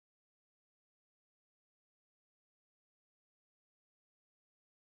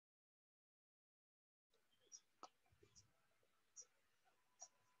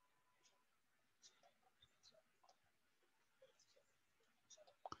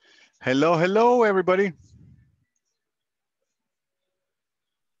Hello, hello, everybody.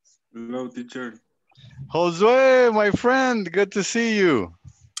 Hello, teacher. Josue, my friend, good to see you.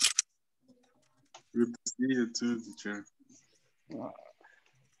 Good to see you too, teacher.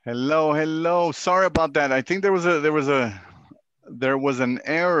 Hello, hello. Sorry about that. I think there was an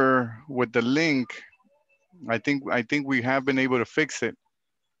error with the link. I think we have been able to fix it.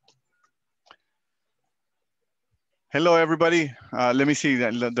 Hello, everybody. Let me see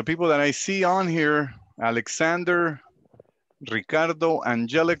the people that I see on here: Alexander, Ricardo,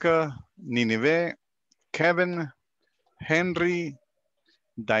 Angelica, Nineveh, Kevin, Henry,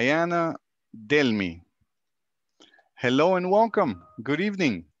 Diana, Delmi. Hello and welcome. Good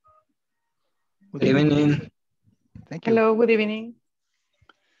evening. Good evening. Thank you. Hello, good evening.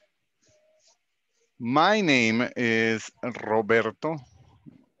 My name is Roberto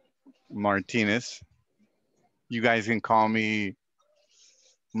Martinez. You guys can call me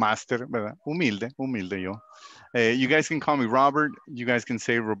Master, ¿verdad? Humilde, humilde yo. You guys can call me Robert. You guys can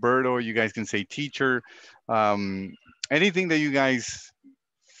say Roberto. You guys can say teacher. Anything that you guys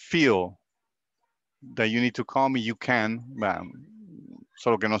feel that you need to call me, you can.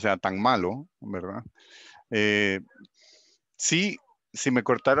 Solo que no sea tan malo, ¿verdad? Sí, si me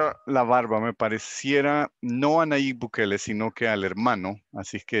cortara la barba, me pareciera no a Nayib Bukele, sino que al hermano.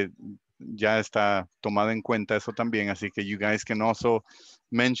 Así que ya está tomado en cuenta eso también. Así que you guys can also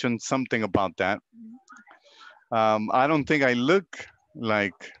mention something about that. I don't think I look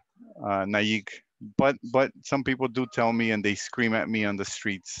like Nayib, but some people do tell me and they scream at me on the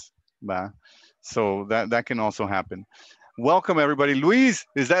streets. So that can also happen. Welcome, everybody. Luis,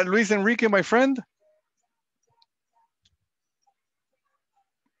 is that Luis Enrique, my friend?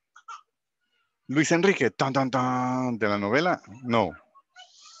 Luis Enrique, dun, dun, dun, de la novela? No.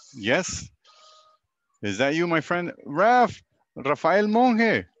 Yes? Is that you, my friend? Rafael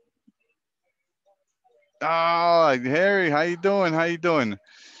Monge. Oh, Harry, how you doing? How you doing?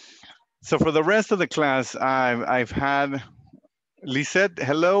 So for the rest of the class, I've had Lisette,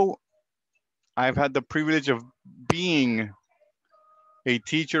 hello. I've had the privilege of being a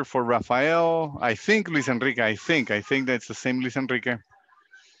teacher for Rafael. I think Luis Enrique, I think that's the same Luis Enrique.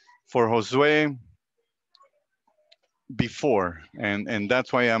 For Josue before. And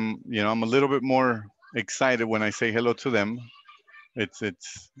that's why I'm a little bit more excited when I say hello to them. It's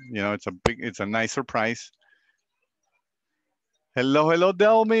a nice surprise. Hello,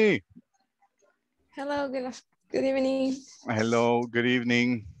 Delmi. Hello, good evening. Hello, good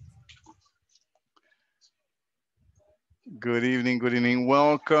evening. Good evening.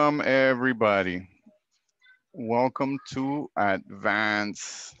 Welcome, everybody. Welcome to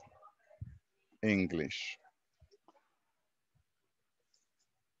Advanced English.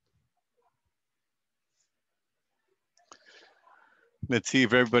 Let's see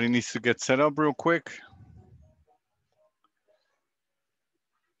if everybody needs to get set up real quick.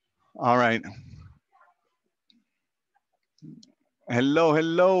 All right.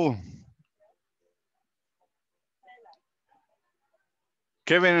 Hello.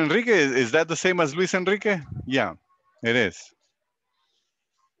 Kevin Enrique, is that the same as Luis Enrique? Yeah, it is.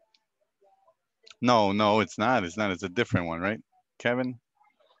 No, it's not. It's a different one, right? Kevin?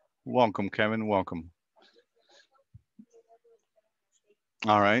 Welcome, Kevin. Welcome.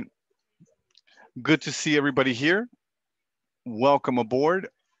 All right. Good to see everybody here. Welcome aboard.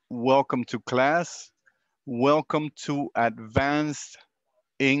 Welcome to class. Welcome to Advanced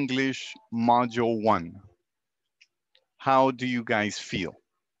English Module 1. How do you guys feel?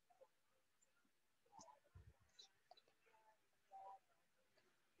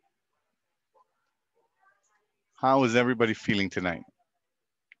 How is everybody feeling tonight?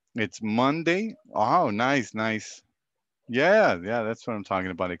 It's Monday. Oh, nice. Yeah, that's what I'm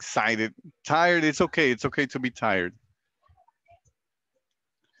talking about. Excited, tired. It's okay to be tired.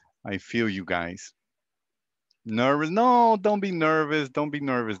 I feel you guys. Nervous? No, don't be nervous. Don't be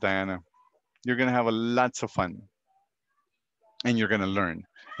nervous, Diana. You're gonna have lots of fun. And you're gonna learn.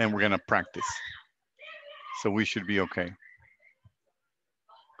 And we're gonna practice. So we should be okay.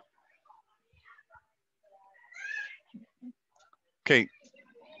 Okay.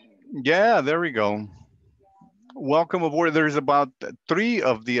 Yeah, there we go. Welcome aboard. There's about 3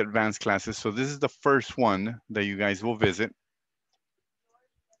 of the advanced classes. So this is the first one that you guys will visit.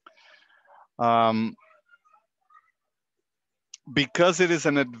 Because it is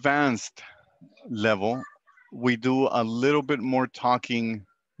an advanced level, we do a little bit more talking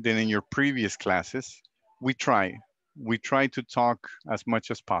than in your previous classes. We try to talk as much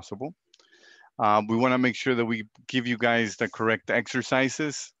as possible. We want to make sure that we give you guys the correct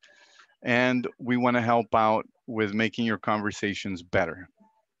exercises, and we want to help out with making your conversations better.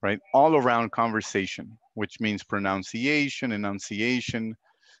 right? All around conversation, which means pronunciation, enunciation,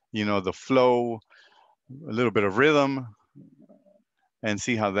 you know, the flow, a little bit of rhythm, and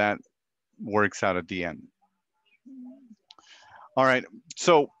see how that works out at the end. All right,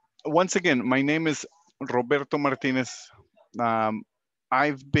 so once again, my name is Roberto Martinez.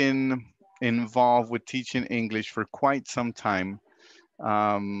 I've been involved with teaching English for quite some time.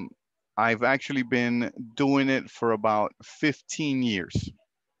 I've actually been doing it for about 15 years.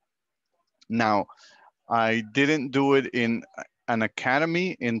 Now, I didn't do it in an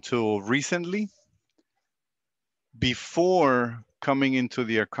academy until recently. Before coming into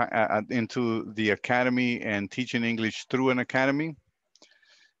the academy and teaching English through an academy,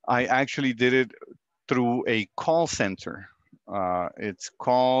 I actually did it through a call center. It's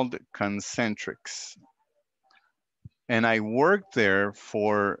called Concentrics. And I worked there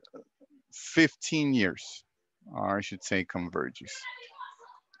for 15 years, or I should say Convergys.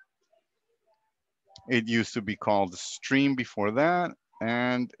 It used to be called Stream before that,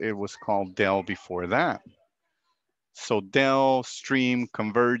 and it was called Dell before that. So Dell, Stream,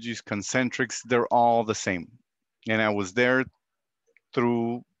 Convergys, Concentrics, they're all the same. And I was there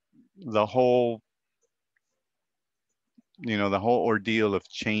through the whole, you know, the whole ordeal of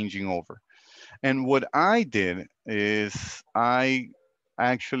changing over. And what I did is I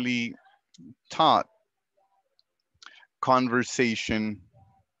actually taught conversation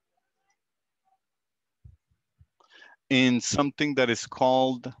in something that is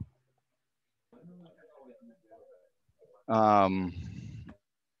called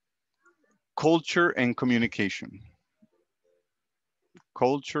culture and communication.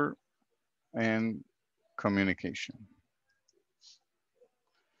 Culture and communication.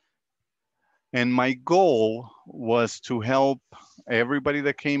 And my goal was to help everybody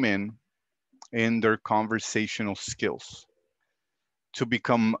that came in their conversational skills, to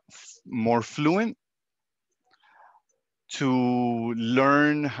become more fluent, to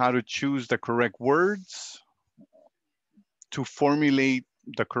learn how to choose the correct words, to formulate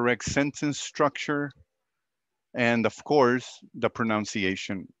the correct sentence structure, and of course, the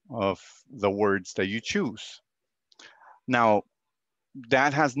pronunciation of the words that you choose. Now,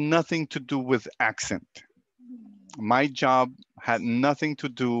 that has nothing to do with accent. My job had nothing to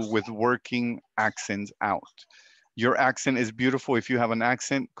do with working accents out. Your accent is beautiful. If you have an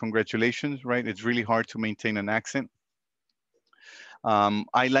accent, congratulations, right? It's really hard to maintain an accent.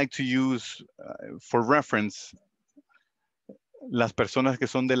 I like to use, for reference, las personas que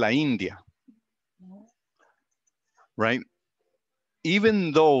son de la India, right?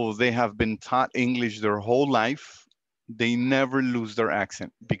 Even though they have been taught English their whole life, they never lose their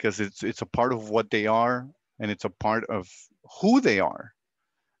accent because it's a part of what they are and it's a part of who they are.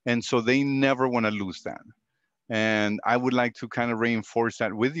 And so they never want to lose that. And I would like to kind of reinforce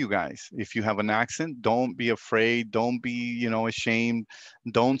that with you guys. If you have an accent, don't be afraid. Don't be, you know, ashamed.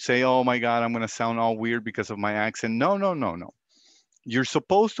 Don't say, oh my God, I'm going to sound all weird because of my accent. No, no, no, no. You're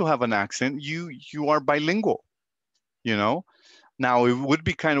supposed to have an accent. You are bilingual, you know. Now, it would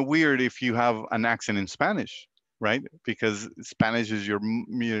be kind of weird if you have an accent in Spanish, right? Because Spanish is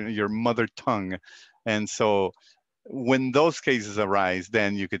your mother tongue. And so when those cases arise,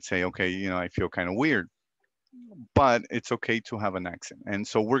 then you could say, okay, you know, I feel kind of weird. But it's okay to have an accent. And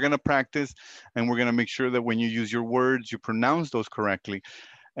so we're going to practice and we're going to make sure that when you use your words, you pronounce those correctly.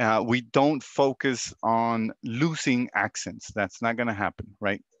 We don't focus on losing accents. That's not going to happen,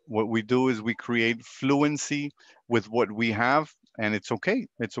 right? What we do is we create fluency with what we have, and it's okay.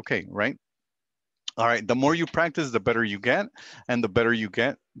 It's okay, right? All right, the more you practice, the better you get, and the better you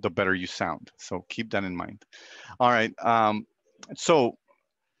get, the better you sound. So keep that in mind. All right, so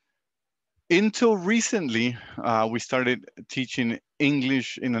until recently, we started teaching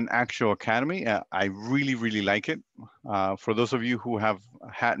English in an actual academy. I really, really like it. For those of you who have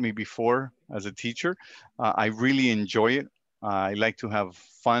had me before as a teacher, I really enjoy it. I like to have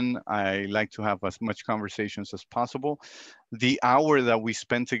fun. I like to have as much conversations as possible. The hour that we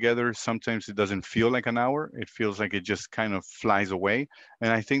spend together, sometimes it doesn't feel like an hour. It feels like it just kind of flies away.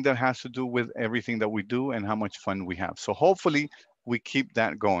 And I think that has to do with everything that we do and how much fun we have. So hopefully we keep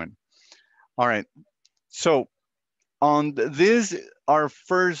that going. All right, so on this, our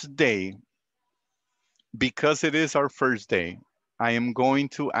first day, because it is our first day, I am going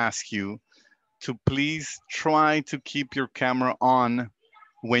to ask you to please try to keep your camera on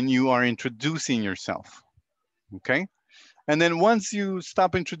when you are introducing yourself, okay? And then once you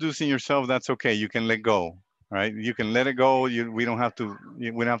stop introducing yourself, that's okay, you can let go, right? You can let it go, we don't have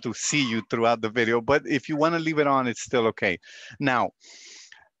to see you throughout the video, but if you wanna leave it on, it's still okay. Now,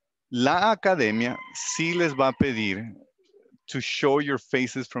 la academia sí les va a pedir to show your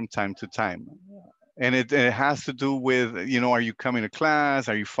faces from time to time. And it has to do with, are you coming to class?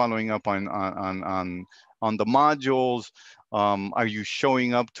 Are you following up on the modules? Are you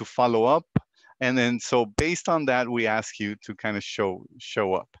showing up to follow up? And then, so based on that, we ask you to kind of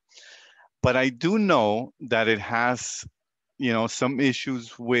show up. But I do know that it has, some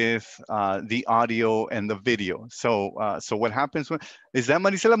issues with the audio and the video. So what happens is that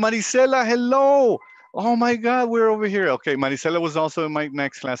Marisela? Marisela, hello. Oh my God, we're over here. Okay, Marisela was also in my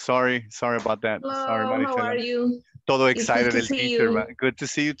next class. Sorry about that. Hello, Sorry, Marisela. how are you? Todo It's good excited, to el see teacher. you. Good to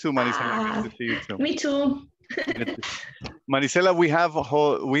see you too, Marisela. Good to see you too. Me too. Marisela, we have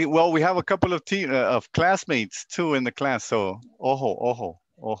a couple of classmates too in the class. So, ojo.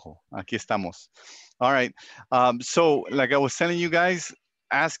 Aquí estamos. All right. So, like I was telling you guys,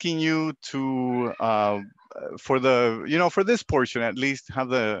 asking you to for this portion at least have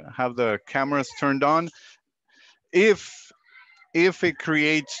the cameras turned on. If it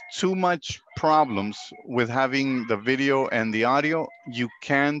creates too much problems with having the video and the audio, you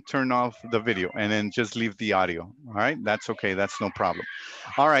can turn off the video and then just leave the audio. All right, that's okay, that's no problem.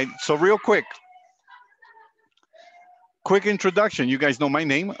 All right, so real quick introduction. You guys know my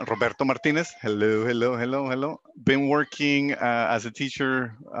name, Roberto Martinez. Hello. Been working as a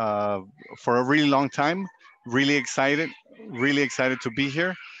teacher for a really long time. Really excited to be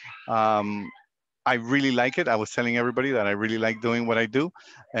here. I really like it. I was telling everybody that I really like doing what I do.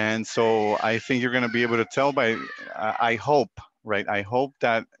 And so I think you're going to be able to tell by, I hope, right? I hope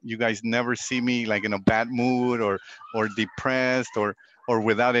that you guys never see me like in a bad mood or depressed or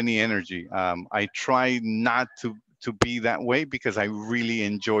without any energy. I try not to be that way because I really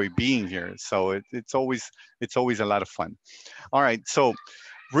enjoy being here. So it's always a lot of fun. All right. So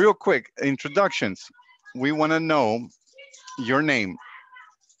real quick introductions. We want to know your name.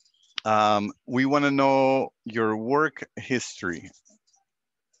 We want to know your work history.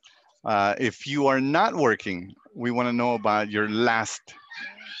 If you are not working, we want to know about your last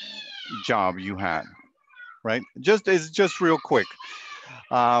job you had, right? It's just real quick.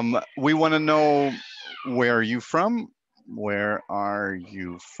 We want to know, where are you from? Where are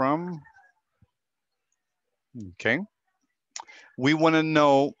you from? Okay. We want to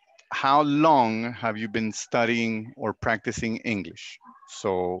know, how long have you been studying or practicing English?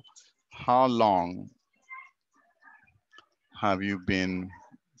 So how long have you been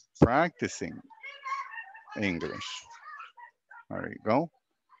practicing English? There you go.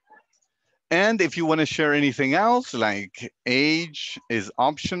 And if you want to share anything else, like age is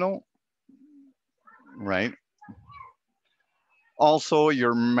optional, right? Also,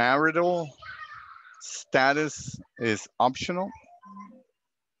 your marital status is optional.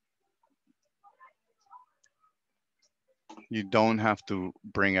 You don't have to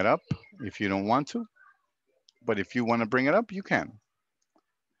bring it up if you don't want to, but if you want to bring it up, you can.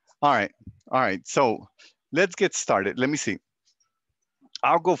 All right. So let's get started. Let me see.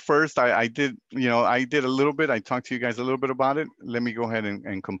 I'll go first. I did a little bit. I talked to you guys a little bit about it. Let me go ahead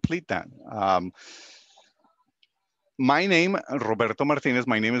and complete that. My name, Roberto Martinez.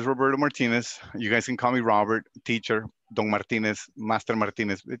 My name is Roberto Martinez. You guys can call me Robert, teacher, Don Martinez, Master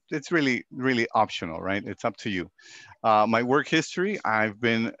Martinez. It's really, really optional, right? It's up to you. My work history, I've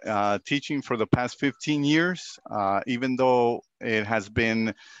been teaching for the past 15 years, even though it has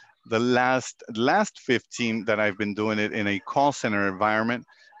been the last 15 that I've been doing it in a call center environment.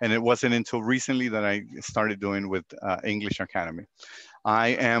 And it wasn't until recently that I started doing with English Academy. I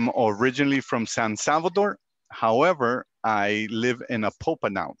am originally from San Salvador. However, I live in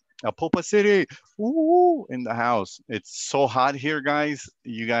Apopa now. Apopa City, ooh, in the house. It's so hot here, guys.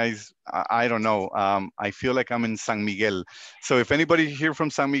 You guys, I don't know. I feel like I'm in San Miguel. So if anybody here from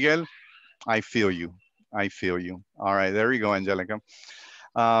San Miguel, I feel you. All right, there you go, Angelica.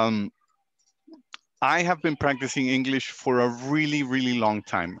 I have been practicing English for a really, really long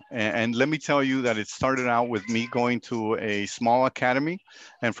time. And let me tell you that it started out with me going to a small academy.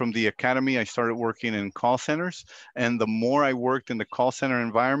 And from the academy, I started working in call centers. And the more I worked in the call center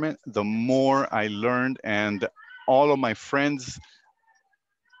environment, the more I learned. And all of my friends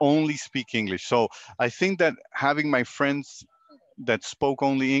only speak English. So I think that having my friends that spoke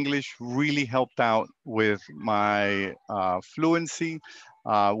only English really helped out with my fluency,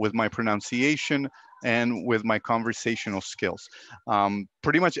 with my pronunciation, and with my conversational skills.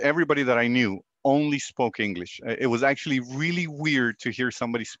 Pretty much everybody that I knew only spoke English. It was actually really weird to hear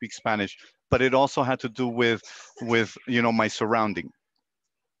somebody speak Spanish, but it also had to do with my surrounding.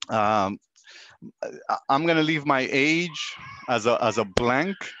 I'm gonna leave my age as a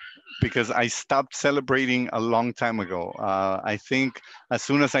blank because I stopped celebrating a long time ago. I think as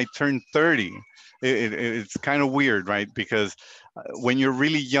soon as I turned 30, it's kind of weird, right? Because when you're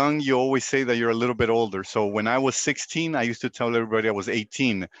really young, you always say that you're a little bit older. So when I was 16, I used to tell everybody I was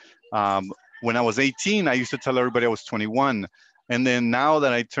 18. When I was 18, I used to tell everybody I was 21. And then now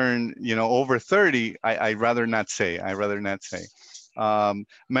that I turn, over 30, I'd rather not say.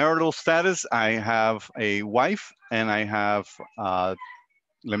 Marital status, I have a wife and I have,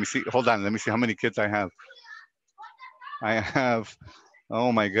 let me see, hold on, let me see how many kids I have. I have,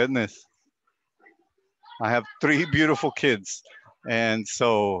 oh my goodness. I have 3 beautiful kids. And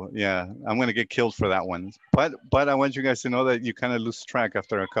so, yeah, I'm going to get killed for that one. But I want you guys to know that you kind of lose track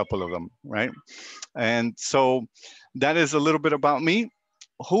after a couple of them, right? And so that is a little bit about me.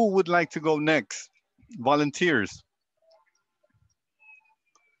 Who would like to go next? Volunteers.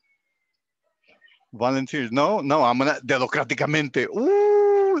 Volunteers. No, I'm going to democráticamente.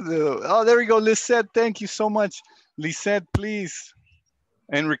 Ooh, oh, there we go. Lisette, thank you so much. Lisette, please.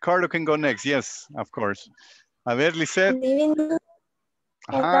 And Ricardo can go next. Yes, of course. A ver, Lisette.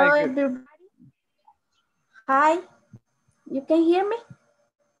 Hello, Hi. everybody. Hi. You can hear me?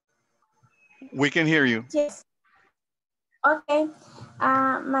 We can hear you. Yes. Okay.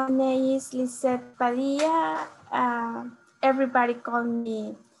 My name is Lisette Padilla. Everybody call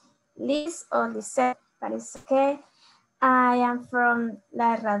me Liz or Lisette, but it's okay. I am from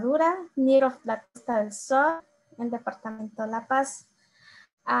La Herradura, near of La Costa del Sol, in Departamento La Paz.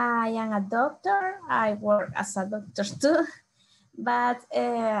 I am a doctor. I work as a doctor too, but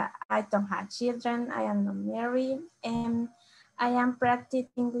I don't have children. I am not married, and I am practicing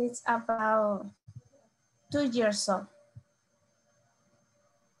English about 2 years old.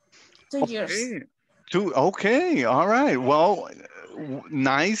 2 years. Okay, all right. Well,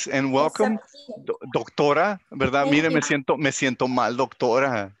 nice and welcome, doctora, ¿verdad? Mire, me siento mal,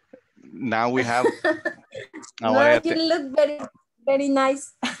 doctora. Now we have. No, you look very, very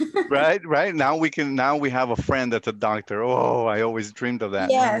nice. Right. Now we have a friend that's a doctor. Oh, I always dreamed of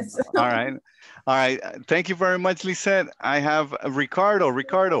that. Yes. All right. Thank you very much, Lisette. I have Ricardo.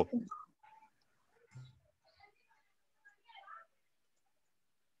 Ricardo.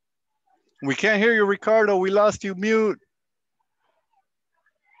 We can't hear you, Ricardo. We lost you. Mute.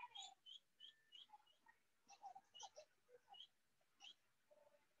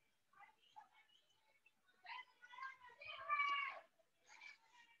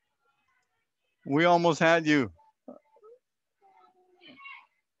 We almost had you.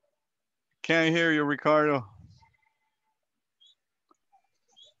 Can't hear you, Ricardo.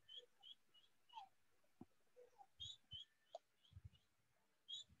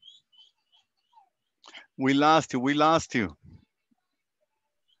 We lost you.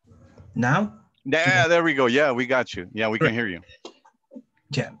 Now? Yeah, there we go. Yeah, we got you. Yeah, we can hear you.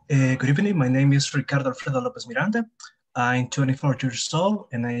 Yeah, good evening. My name is Ricardo Alfredo Lopez Miranda. I'm 24 years old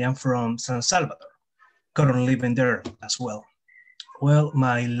and I am from San Salvador, currently living there as well. Well,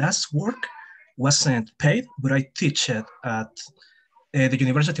 my last work wasn't paid, but I teach it at the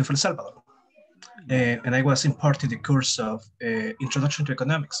University of El Salvador. And I was imparting the course of Introduction to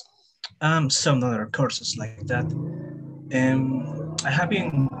Economics, some other courses like that. I have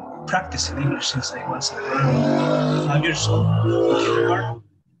been practicing English since I was around 5 years old,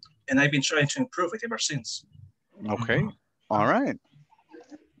 and I've been trying to improve it ever since. Okay, all right.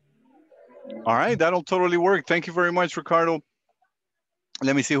 All right, that'll totally work. Thank you very much, Ricardo.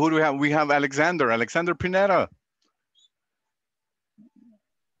 Let me see, who do we have? We have Alexander Pineda.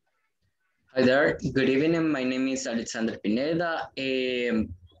 Hi there, good evening. My name is Alexander Pineda.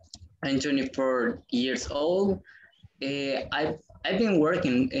 I'm 24 years old. I've been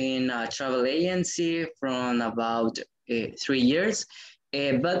working in a travel agency from about 3 years,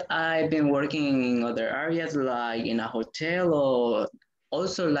 but I've been working in other areas like in a hotel or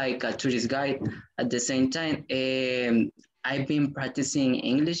also like a tourist guide at the same time. I've been practicing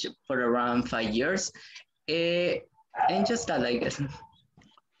English for around 5 years, and just that, I guess.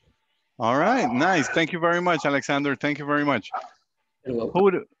 All right, nice. Thank you very much, Alexander. Thank you very much.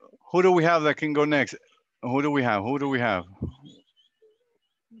 Who do we have that can go next? Who do we have?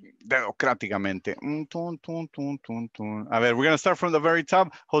 Democráticamente. A ver, we're going to start from the very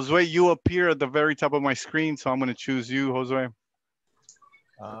top. Josue, you appear at the very top of my screen, so I'm going to choose you, Josue.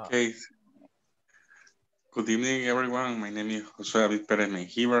 Okay. Good evening, everyone. My name is Josue David Perez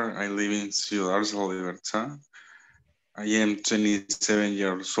Menjivar. I live in Ciudadanos, Libertad. I am 27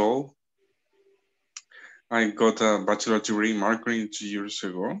 years old. I got a bachelor degree in marketing 2 years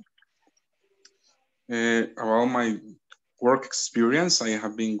ago. About my work experience, I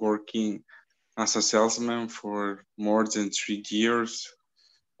have been working as a salesman for more than 3 years.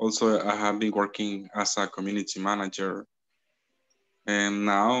 Also, I have been working as a community manager. And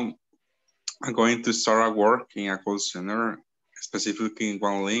now I'm going to start a work in a call center, specifically in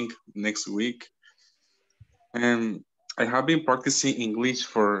One Link next week. And I have been practicing English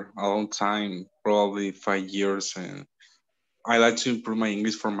for a long time, probably 5 years. And I like to improve my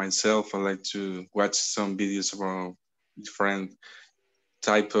English for myself. I like to watch some videos about different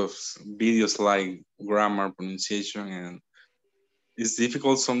type of videos like grammar, pronunciation, and it's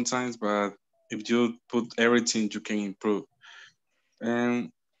difficult sometimes, but if you put everything, you can improve.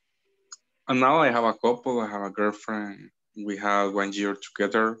 And, and now I have a couple, I have a girlfriend. We have 1 year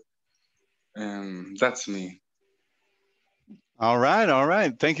together, and that's me. All right, all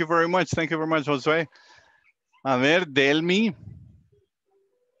right. Thank you very much. Thank you very much, Josue. A ver, Delmi.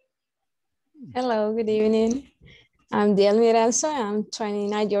 Hello, good evening. I'm Delmi Elsa. I'm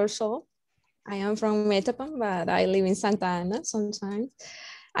 29 years old. I am from Metapan, but I live in Santa Ana sometimes.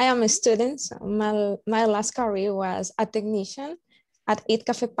 I am a student. So my last career was a technician at Eat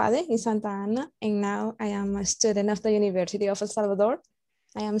Cafe Pade in Santa Ana, and now I am a student of the University of El Salvador.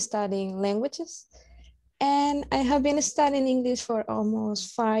 I am studying languages, and I have been studying English for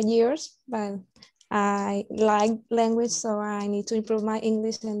almost 5 years, but I like language, so I need to improve my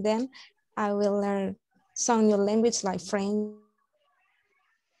English, and then I will learn some new language like French.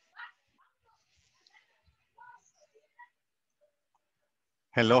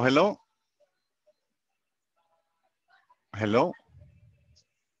 Hello, hello. Hello.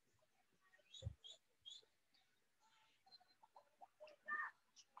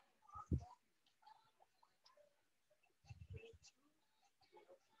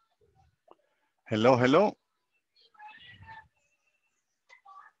 Hello, hello.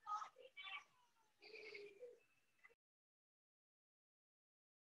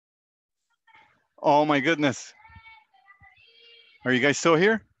 Oh my goodness. Are you guys still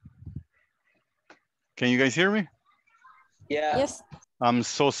here? Can you guys hear me? Yeah. Yes. I'm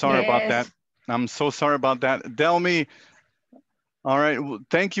so sorry about that. I'm so sorry about that. Delmi, all right. Well,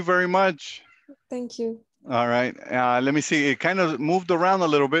 thank you very much. Thank you. All right. Let me see. It kind of moved around a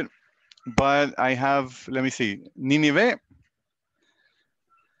little bit, but I have, let me see. Ninive.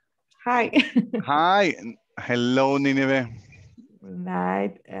 Hi. Hi. Hello, Ninive. Good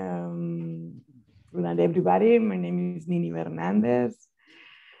night. Good night, everybody. My name is Nini Hernandez.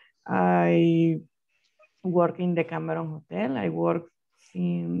 I work in the Cameron Hotel. I work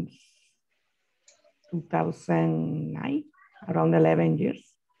since 2009, around 11 years.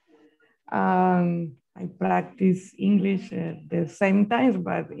 I practice English at the same time,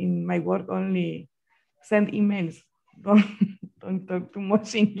 but in my work only send emails. Don't talk too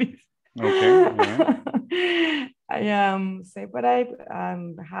much English. Okay. All right. I am separate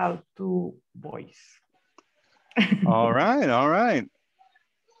and have 2 boys. All right, all right.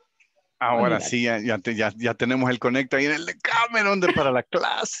 Ahora sí, ya tenemos el conecto ahí en el Cameron para la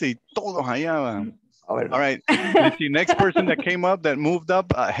clase y todos allá van. All right, let's see, next person that came up, that moved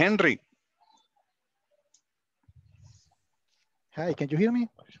up, Henry. Hi, can you hear me?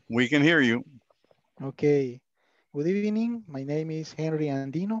 We can hear you. Okay, good evening. My name is Henry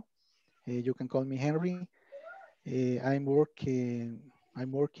Andino. You can call me Henry. I'm working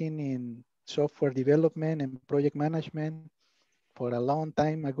in software development and project management for a long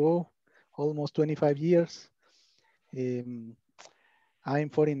time ago, almost 25 years. I'm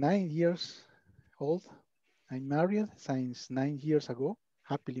 49 years old. I'm married since 9 years ago,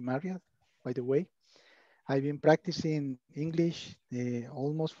 happily married, by the way. I've been practicing English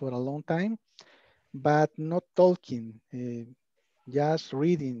almost for a long time, but not talking, just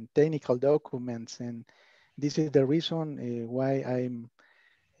reading technical documents. And this is the reason why I'm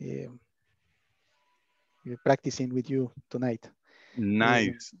practicing with you tonight.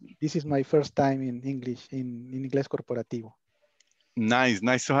 Nice. This is my first time in English, in Inglés Corporativo. Nice,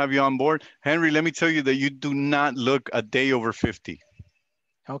 nice to have you on board. Henry, let me tell you that you do not look a day over 50.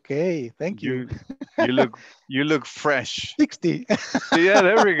 Okay, thank you. You look fresh. 60. Yeah,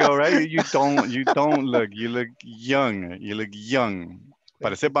 there we go, right? You don't look, you look young. You look young.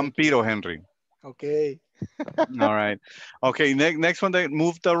 Parece vampiro, Henry. Okay. All right. Okay, next one that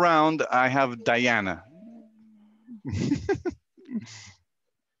moved around, I have Diana. You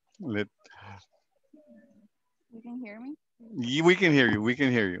can hear me? We can hear you. We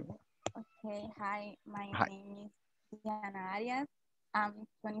can hear you. Okay. Hi, my name is Diana Arias. I'm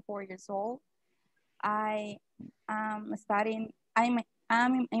 24 years old. I am studying. I'm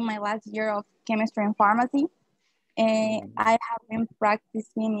in my last year of chemistry and pharmacy. And I have been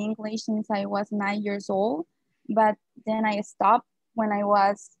practicing English since I was 9 years old, but then I stopped when I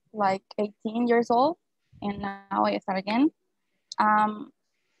was like 18 years old, and now I start again.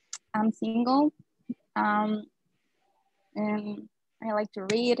 I'm single. And I like to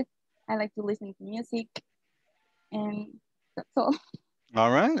read. I like to listen to music. And that's all.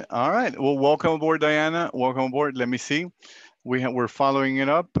 All right. All right. Well, welcome aboard, Diana. Welcome aboard. Let me see. We're following it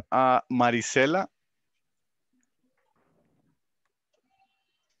up. Marisela.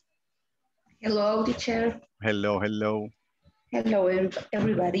 Hello, teacher. Hello, hello. Hello,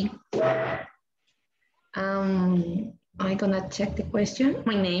 everybody. I'm gonna check the question.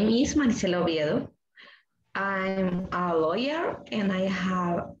 My name is Maricela Oviedo. I'm a lawyer and I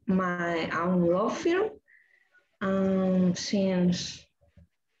have my own law firm since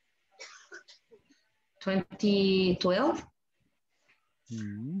 2012.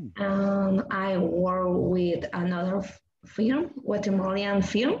 And I work with another firm, Guatemalan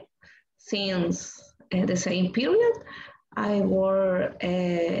firm, since the same period. I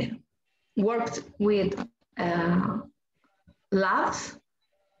worked with labs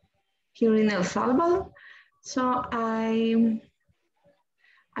here in El Salvador. So I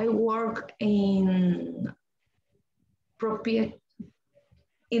work in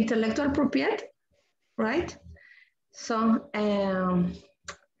intellectual property, right? So and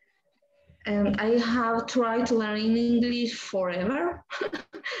I have tried to learn English forever,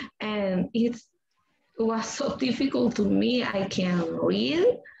 and it was so difficult to me. I can read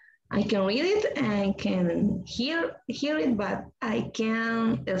it, and I can hear it, but I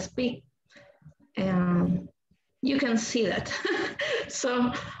can't speak. You can see that.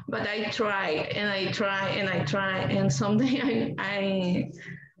 So, but I try, and someday I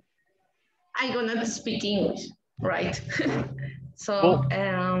gonna speak English, right? So,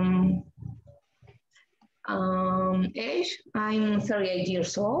 age, I'm 38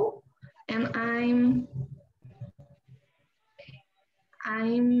 years old, and I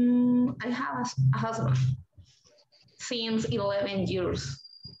have a husband since 11 years.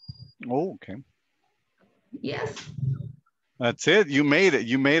 Oh, okay. Yes. That's it. You made it.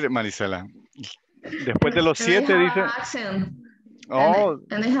 You made it, Marisela. Después de los 7, dice. Accent. Oh.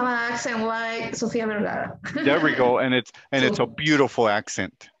 And I have an accent like Sofia Vergara. There we go. And it's a beautiful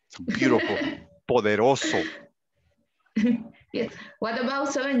accent. It's beautiful. Poderoso. Yes. What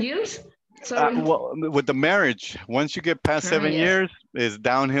about 7 years? Sorry. Well, with the marriage, once you get past 7 years, it's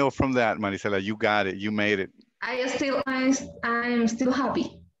downhill from that, Marisela. You got it. You made it. I'm still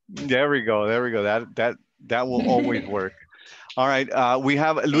happy. There we go. There we go. That will always work. All right. We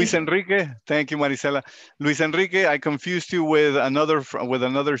have Luis Enrique. Thank you, Marisela. Luis Enrique, I confused you with another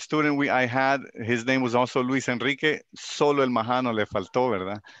student I had. His name was also Luis Enrique. Solo el Majano le faltó,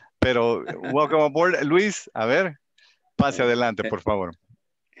 ¿verdad? Pero welcome aboard. Luis, a ver, pase adelante, por favor.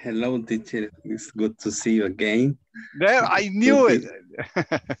 Hello, teacher. It's good to see you again. There, I knew it.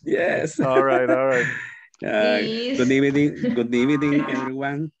 Yes. All right, all right. Good evening,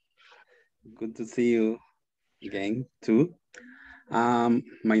 everyone. Good to see you again, too.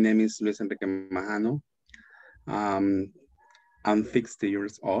 My name is Luis Enrique Majano. I'm 60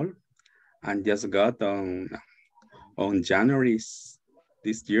 years old and just got on January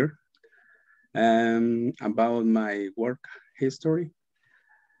this year. About my work history,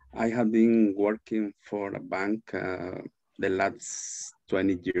 I have been working for a bank the last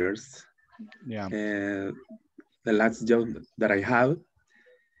 20 years. Yeah. The last job that I had,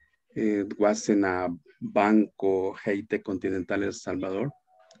 it was in a Banco Haiti Continental El Salvador.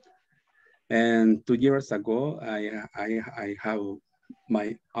 And 2 years ago, I have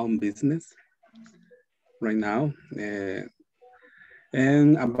my own business right now.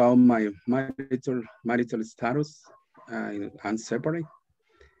 And about my marital status, I'm separate.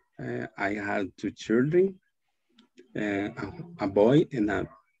 I had 2 children, a boy and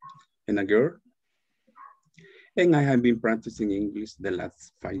a girl. And I have been practicing English the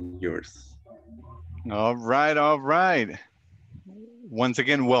last 5 years. All right, all right. Once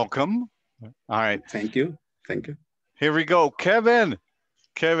again, welcome. All right. Thank you. Thank you. Here we go. Kevin.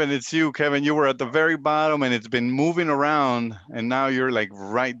 Kevin, it's you. Kevin, you were at the very bottom and it's been moving around and now you're like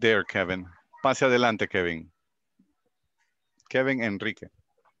right there, Kevin. Pase adelante, Kevin. Kevin Enrique.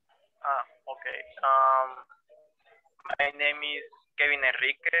 Okay. My name is Kevin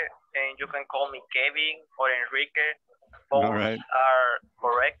Enrique, and you can call me Kevin or Enrique. Both are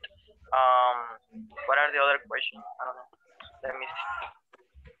correct. What are the other questions? I don't know. Let me see.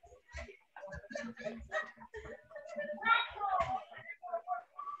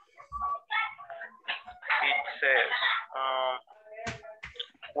 It says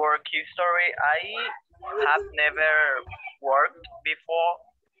work history. I have never worked before.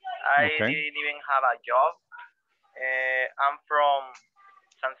 I didn't even have a job. I'm from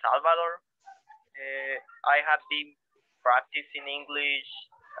San Salvador. I have been practicing English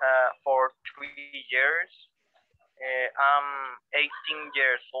for 3 years. I'm 18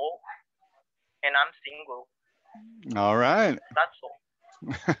 years old and I'm single. All right. That's all.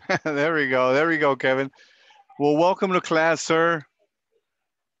 There we go. There we go, Kevin. Well, welcome to class, sir.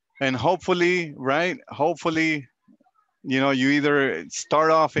 And hopefully, right? Hopefully, you know, you either start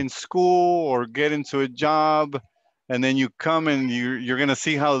off in school or get into a job, and then you come and you're going to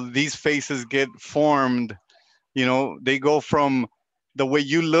see how these faces get formed. You know, they go from the way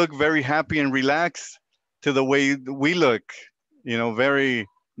you look very happy and relaxed to the way we look, you know, very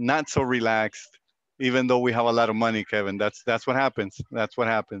not so relaxed, even though we have a lot of money, Kevin. That's what happens. That's what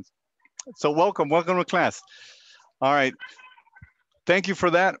happens. So welcome to class. All right. Thank you for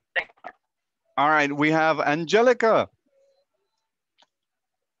that. All right, we have Angelica.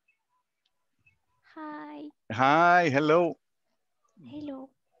 Hi. Hi, hello. Hello.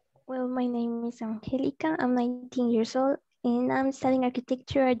 Well, my name is Angelica. I'm 19 years old and I'm studying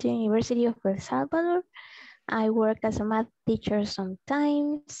architecture at the University of El Salvador. I work as a math teacher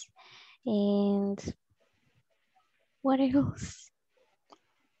sometimes. And what else?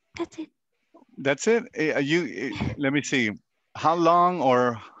 That's it. That's it. Let me see. How long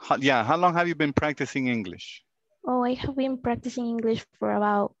have you been practicing English? Oh, I have been practicing English for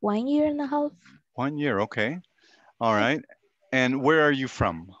about 1 year and a half. 1 year, okay. All right. And where are you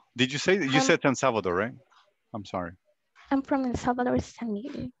from? Did you say, you said San Salvador, right? I'm sorry. I'm from El Salvador, San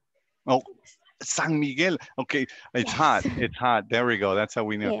Miguel. Oh, San Miguel. Okay, it's Yes. hot. It's hot. There we go. That's how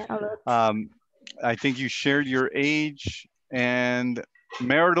we know. Yeah, a lot. I think you shared your age and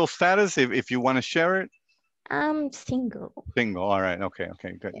marital status, if you want to share it. I'm single. Single. All right. Okay.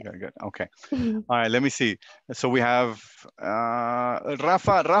 Okay. Good. Good. Good. Okay. All right. Let me see. So we have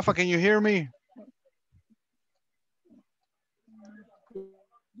Rafa. Rafa, can you hear me?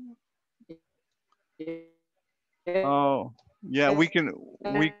 Oh, yeah. We can.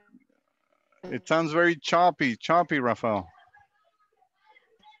 It sounds very choppy. Choppy, Rafael.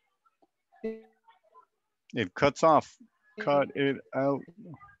 It cuts off. Cut it out.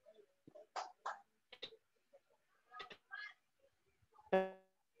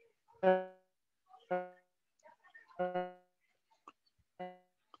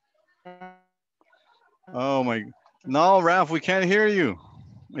 Oh my, no, Ralph, we can't hear you.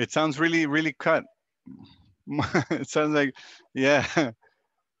 It sounds really, really cut. It sounds like, yeah.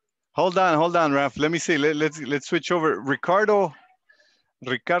 Hold on, Ralph. Let me see. Let's switch over. Ricardo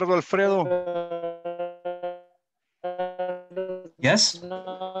Alfredo. Yes.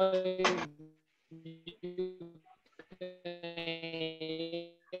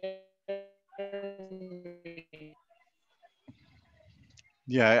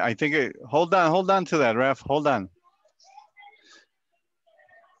 Yeah, I think hold on to that, Raf. Hold on.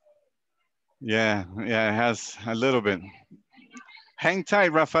 Yeah, it has a little bit. Hang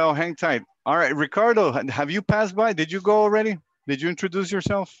tight, Rafael, hang tight. All right, Ricardo, have you passed by? Did you go already? Did you introduce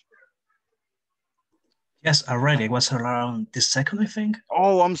yourself? Yes, already. It was around the second, I think.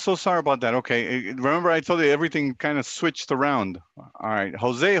 Oh, I'm so sorry about that. Okay, remember I told you everything kind of switched around. All right,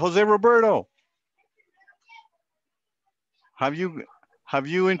 Jose Roberto. Have you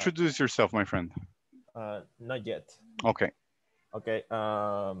introduced yourself, my friend? Not yet. Okay. Okay.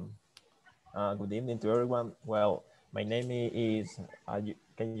 Good evening to everyone. Well, my name is,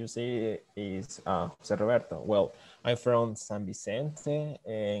 can you see, is Jose Roberto. Well, I'm from San Vicente,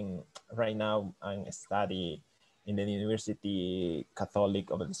 and right now I'm studying in the University Catholic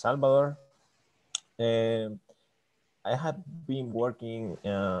of El Salvador. And I have been working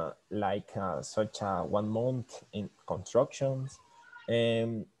such a 1 month in constructions,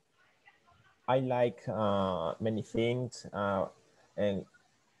 and I like many things, and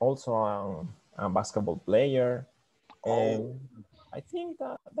also a basketball player. And I think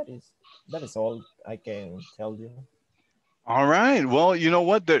that is all I can tell you. All right. Well, you know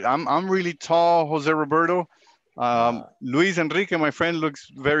what? I'm really tall, Jose Roberto. Luis Enrique, my friend, looks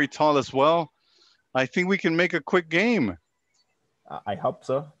very tall as well. I think we can make a quick game. I hope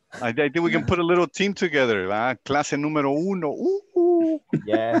so. I think we can put a little team together. Clase número uno.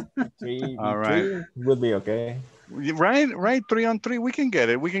 Yeah, three. All right. 3 will be okay. Right. 3 on 3. We can get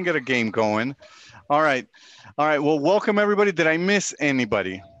it. We can get a game going. All right. Well, welcome everybody. Did I miss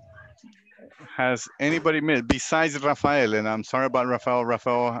anybody? Has anybody missed besides Rafael? And I'm sorry about Rafael.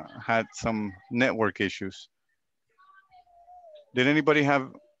 Rafael had some network issues. Did anybody have?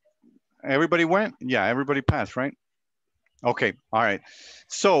 Everybody went? Yeah, everybody passed, right? Okay, all right.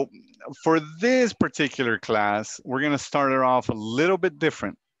 So for this particular class, we're going to start it off a little bit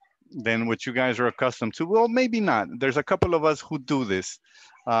different than what you guys are accustomed to. Well, maybe not. There's a couple of us who do this.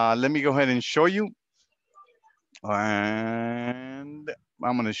 Let me go ahead and show you. And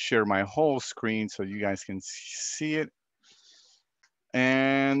I'm going to share my whole screen so you guys can see it.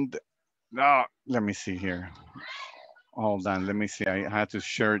 And let me see here. Hold on, let me see. I had to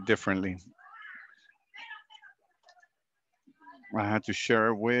share it differently. I had to share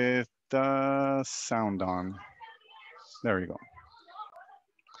it with the sound on. There we go.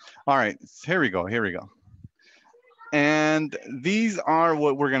 All right, here we go, here we go. And these are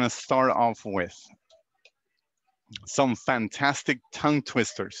what we're gonna start off with. Some fantastic tongue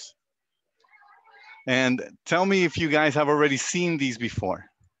twisters. And tell me if you guys have already seen these before.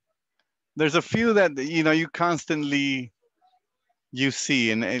 There's a few that, you know, you constantly, you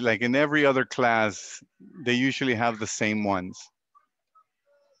see, and like in every other class, they usually have the same ones.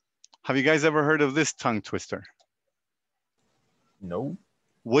 Have you guys ever heard of this tongue twister? No.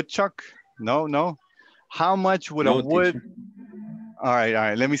 Woodchuck? No, no. How much would a wood? Teacher. All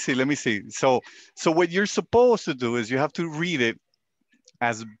right. Let me see. So what you're supposed to do is you have to read it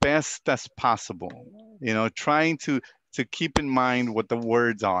as best as possible. You know, trying to keep in mind what the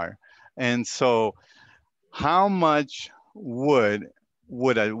words are. And so, how much would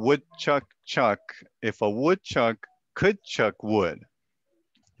a woodchuck chuck if a woodchuck could chuck wood?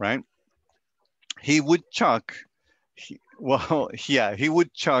 Right? He would chuck. He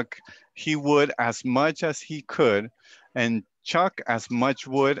would chuck. He would as much as he could, and chuck as much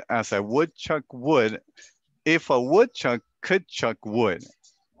wood as a woodchuck would if a woodchuck could chuck wood.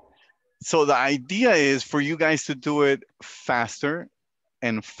 So the idea is for you guys to do it faster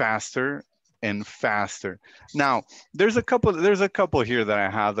and faster and faster. Now, there's a couple here that I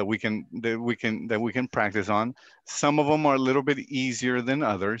have that we can practice on. Some of them are a little bit easier than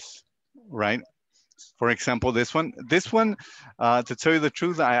others, right? For example, this one, to tell you the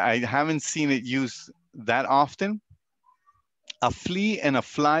truth, I haven't seen it used that often. A flea and a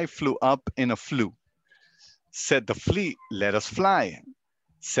fly flew up in a flue. Said the flea, let us fly.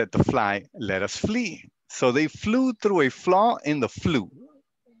 Said the fly, let us flee. So they flew through a flaw in the flue.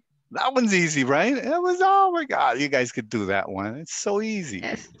 That one's easy, right? It was, oh my God, you guys could do that one. It's so easy.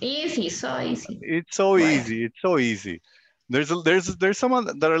 Yes, easy, so easy. It's so easy. It's so easy. There's some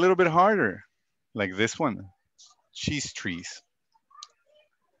that are a little bit harder, like this one, cheese trees.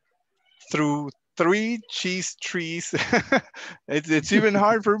 Through 3 cheese trees. it's even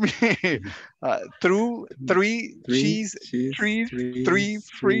hard for me. Through 3 cheese trees, 3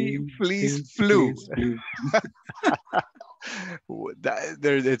 free fleas flew.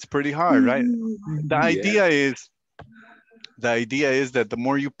 It's pretty hard, right? The idea is that the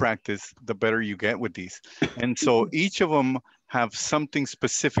more you practice, the better you get with these. And so each of them have something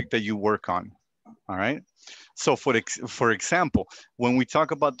specific that you work on. All right. So for example, when we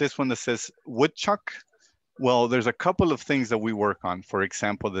talk about this one that says woodchuck, well, there's a couple of things that we work on. For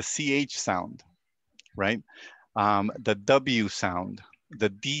example, the CH sound, right? The W sound, the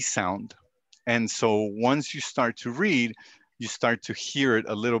D sound. And so once you start to read, you start to hear it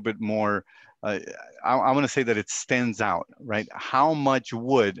a little bit more. I want to say that it stands out, right? How much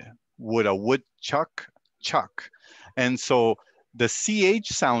would a woodchuck chuck? And so the CH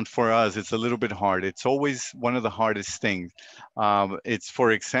sound for us, it's a little bit hard. It's always one of the hardest things. It's,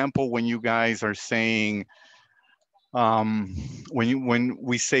 for example, when you guys are saying, when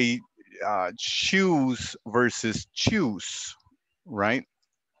we say choose versus choose, right?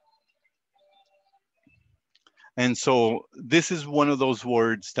 And so this is one of those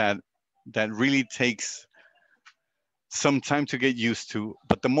words that really takes some time to get used to,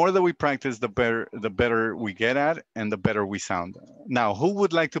 but the more that we practice, the better we get at and the better we sound. Now, who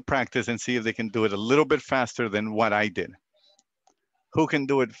would like to practice and see if they can do it a little bit faster than what I did? Who can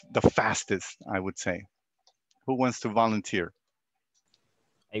do it the fastest, I would say? Who wants to volunteer?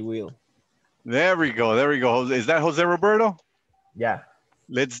 I will. There we go. Is that Jose Roberto? Yeah.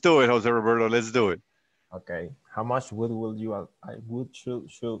 Let's do it, Jose Roberto. Let's do it. Okay. How much wood will you? I would shoot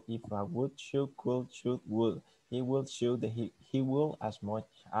if I would shoot could shoot wood. He will shoot he will as much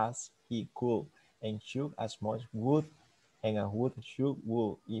as he could and shoot as much wood, and I would shoot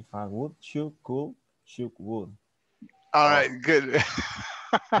wood if I would shoot could shoot wood. All right, good.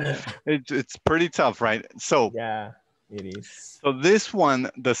 It's pretty tough, right? So yeah, it is. So this one,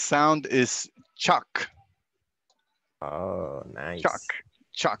 the sound is chuck. Oh, nice.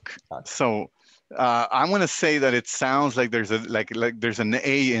 Chuck. So I'm gonna say that it sounds like there's there's an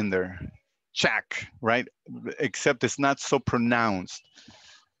A in there. Chuck, right? Except it's not so pronounced.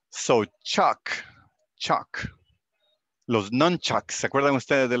 So chuck. Los nunchucks. ¿Se acuerdan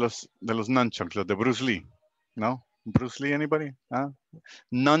ustedes de los nunchucks, los de Bruce Lee? No? Bruce Lee, anybody? Huh?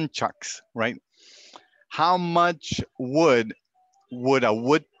 Nunchucks, right? How much would a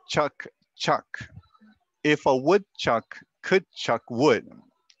woodchuck chuck if a woodchuck could chuck wood.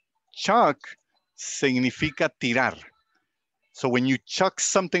 Chuck significa tirar. So when you chuck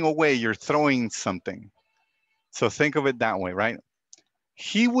something away, you're throwing something. So think of it that way, right?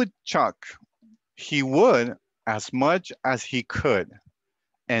 He would chuck. He would as much as he could.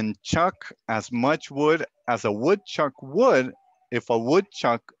 And chuck as much wood as a woodchuck would if a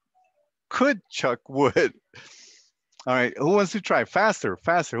woodchuck could chuck wood. All right, who wants to try? Faster,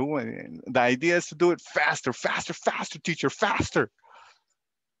 faster. The idea is to do it faster, faster, faster, teacher, faster.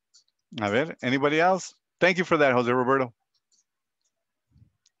 A ver, anybody else? Thank you for that, Jose Roberto.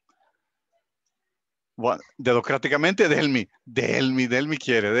 What? Democráticamente, Delmi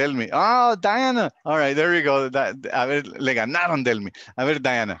quiere, Delmi. Oh, Diana. All right, there you go. A ver, le ganaron Delmi. A ver,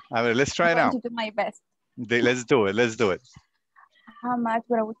 Diana. A ver, let's try it out. I'm going to do my best. Let's do it. Let's do it. How much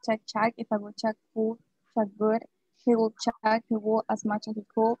would a woodchuck chuck if a woodchuck could chuck good? He would chuck the wood as much as he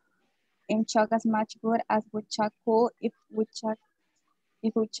could, and chuck as much good as woodchuck could if woodchuck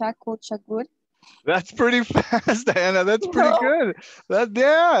could chuck good. That's pretty fast, Diana. That's pretty good.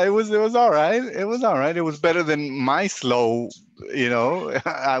 Yeah, it was all right. It was all right. It was better than my slow, you know.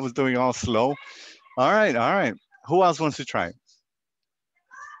 I was doing all slow. All right, all right. Who else wants to try?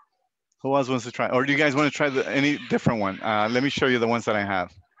 Who else wants to try? Or do you guys want to try any different one? Let me show you the ones that I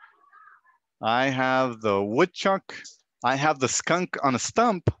have. I have the woodchuck. I have the skunk on a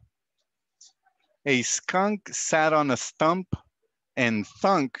stump. A skunk sat on a stump and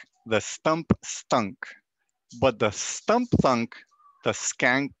thunk. The stump stunk, but the stump thunk, the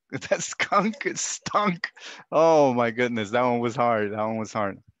skunk stunk. Oh my goodness, that one was hard. That one was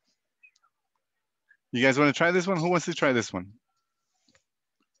hard. You guys want to try this one? Who wants to try this one?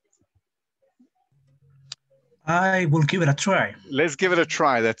 I will give it a try. Let's give it a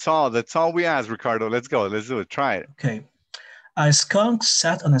try. That's all. That's all we ask, Ricardo. Let's go. Let's do it. Try it. Okay. A skunk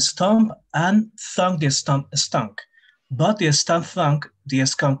sat on a stump and thunk the stump stunk. But the stump thunk, the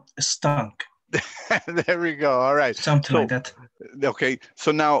skunk stunk. There we go. All right. Something like that. Okay.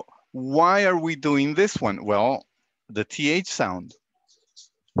 So now, why are we doing this one? Well, the TH sound.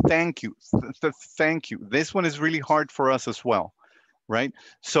 Thank you. Thank you. This one is really hard for us as well, right?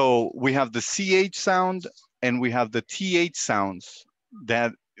 So we have the CH sound and we have the TH sounds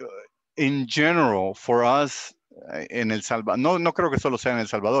that in general for us, in El Salvador, no creo que solo sea en El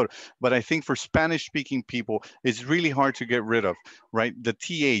Salvador, but I think for Spanish speaking people, it's really hard to get rid of, right? The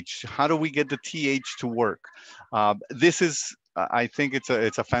TH, how do we get the TH to work? This is, I think it's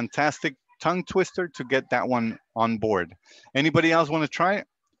a fantastic tongue twister to get that one on board. Anybody else want to try it?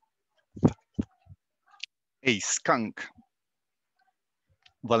 A skunk.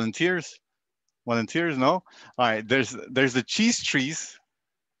 Volunteers? Volunteers, no? All right, there's the cheese trees.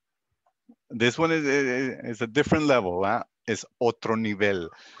 This one is a different level. It's otro nivel.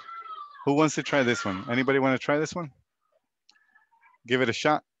 Who wants to try this one? Anybody want to try this one? Give it a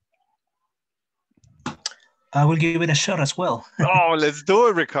shot. I will give it a shot as well. Oh, let's do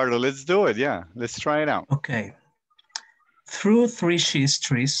it, Ricardo. Let's do it. Yeah, let's try it out. Okay. Through 3 cheese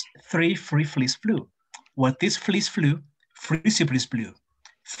trees, 3 free fleas flew. What this fleas flew, freezy breeze blew.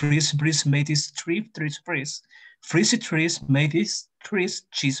 Freeze breeze made these 3 trees freeze. Freezy trees made these trees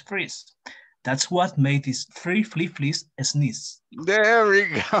cheese freeze. That's what made these 3 fleas sneeze. There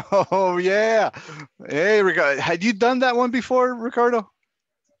we go. Yeah. Hey, Ricardo. Had you done that one before, Ricardo?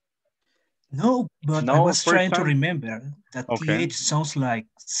 No, but I was trying to remember that TH sounds like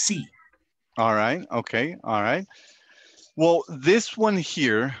C. All right. Okay. All right. Well, this one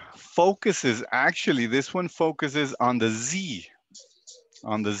here focuses, actually, this one focuses on the Z.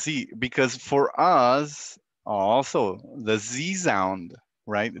 On the Z, because for us, also the Z sound,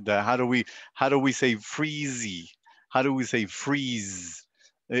 right? How do we say freezy? How do we say freeze?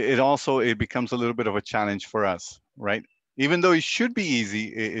 It becomes a little bit of a challenge for us, right? Even though it should be easy,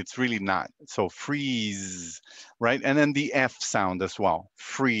 it's really not. So freeze, right? And then the F sound as well,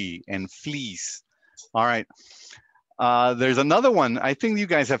 free and fleece. All right. There's another one. I think you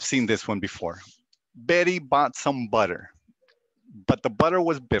guys have seen this one before. Betty bought some butter, but the butter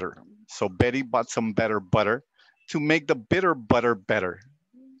was bitter. So Betty bought some better butter to make the bitter butter better.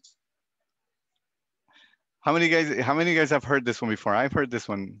 How many guys have heard this one before? I've heard this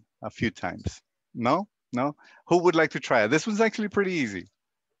one a few times. No? No? Who would like to try it? This one's actually pretty easy.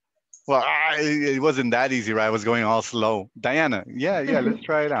 Well, it wasn't that easy, right? I was going all slow. Diana, yeah, let's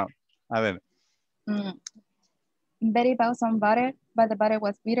try it out. A ver. Betty bought some butter, but the butter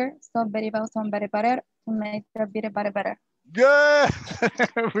was bitter. So Betty bought some better butter to make the bitter butter better. Good.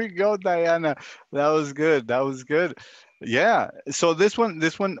 There we go, Diana. That was good. That was good. Yeah. So this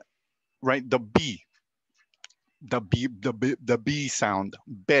one, right? The B sound.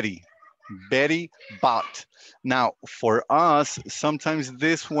 Betty. Betty bought. Now, for us, sometimes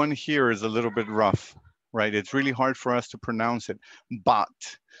this one here is a little bit rough, right? It's really hard for us to pronounce it.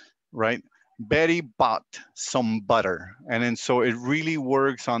 Bought, right? Betty bought some butter. And then so it really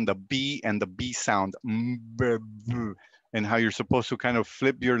works on the B and the B sound. And how you're supposed to kind of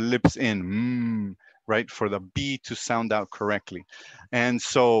flip your lips in, right? For the B to sound out correctly. And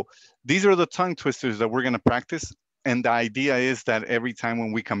so these are the tongue twisters that we're gonna practice. And the idea is that every time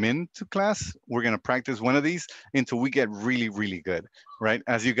when we come into class, we're gonna practice one of these until we get really, really good, right?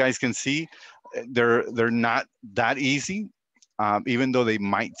 As you guys can see, they're not that easy, even though they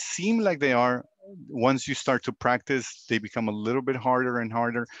might seem like they are. Once you start to practice, they become a little bit harder and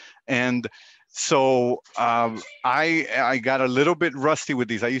harder. And so I got a little bit rusty with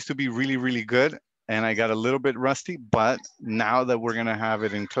these. I used to be really, really good, and I got a little bit rusty, but now that we're gonna have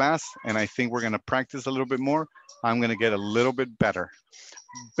it in class, and I think we're gonna practice a little bit more, I'm gonna get a little bit better.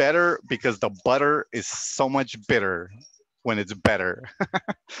 Better because the butter is so much bitter when it's better.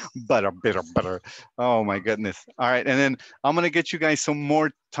 Butter, bitter, butter. Oh my goodness. All right, and then I'm gonna get you guys some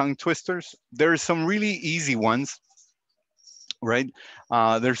more tongue twisters. There's some really easy ones, right?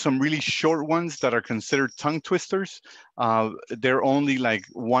 There's some really short ones that are considered tongue twisters. They're only like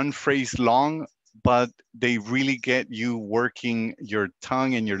one phrase long, but they really get you working your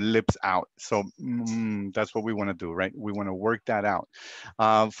tongue and your lips out. So that's what we want to do, right? We want to work that out.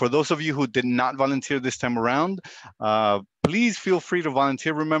 For those of you who did not volunteer this time around, please feel free to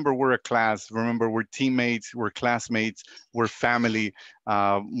volunteer. Remember, we're a class. Remember, we're teammates, we're classmates, we're family.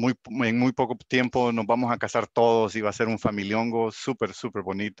 En muy poco tiempo nos vamos a casar todos y va a ser un familiongo súper, súper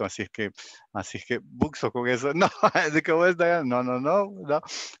bonito. Así es que, buxo con eso. No, ¿cómo es, Diane? No.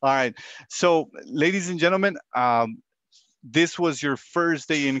 All right. So, ladies and gentlemen, this was your first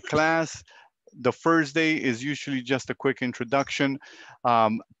day in class. The first day is usually just a quick introduction.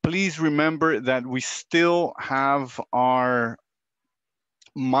 Please remember that we still have our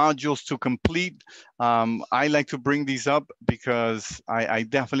modules to complete. I like to bring these up because I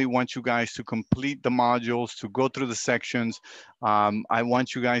definitely want you guys to complete the modules, to go through the sections. I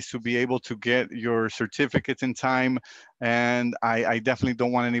want you guys to be able to get your certificates in time. And I definitely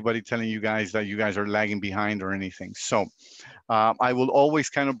don't want anybody telling you guys that you guys are lagging behind or anything. So I will always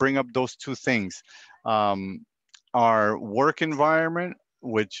kind of bring up those two things. Our work environment,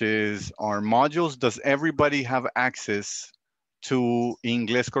 which is our modules. Does everybody have access to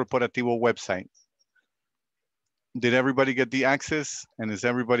Ingles Corporativo website? Did everybody get the access, and is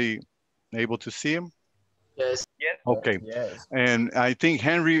everybody able to see him? Yes. Yes. Okay. Yes. And I think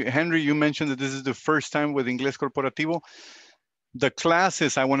Henry, you mentioned that this is the first time with Ingles Corporativo. The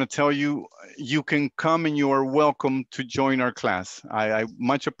classes, I want to tell you, you can come and you are welcome to join our class. I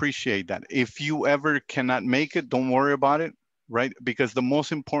much appreciate that. If you ever cannot make it, don't worry about it, right? Because the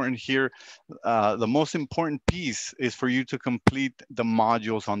most important here, the most important piece is for you to complete the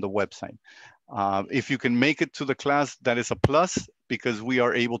modules on the website. If you can make it to the class, that is a plus because we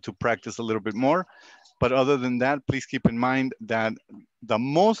are able to practice a little bit more. But other than that, please keep in mind that the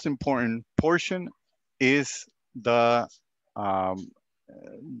most important portion is the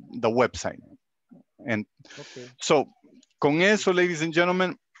website. And okay. So, con eso, ladies and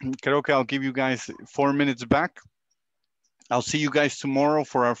gentlemen, creo que I'll give you guys 4 minutes back. I'll see you guys tomorrow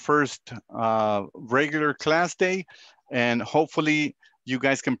for our first regular class day. And hopefully you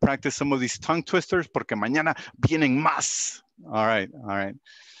guys can practice some of these tongue twisters porque mañana vienen más. All right.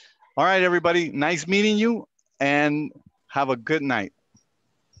 All right, everybody. Nice meeting you and have a good night.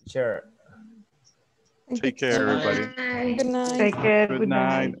 Sure. Take care, everybody. Good night. Take care. Good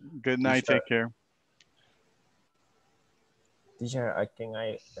night. Good night. Take care. Teacher,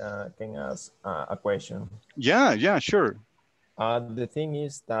 can ask a question? Yeah, sure. The thing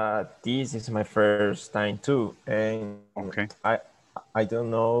is that this is my first time too, and okay. I don't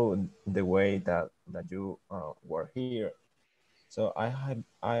know the way that you work here. So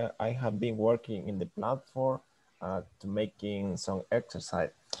I have been working in the platform to making some exercise.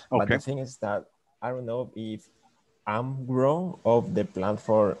 Okay. But the thing is that I don't know if I'm wrong of the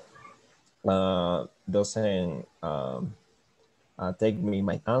platform doesn't take me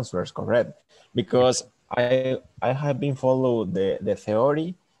my answers correct, because I have been followed the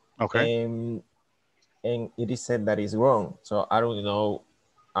theory, okay, and it is said that it's wrong. So I don't know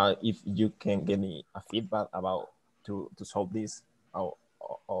if you can give me a feedback about to solve this, or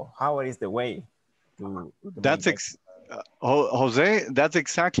how is the way to that's Jose, that's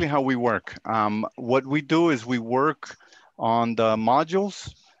exactly how we work. What we do is we work on the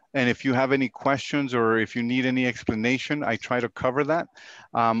modules, And if you have any questions or if you need any explanation, I try to cover that.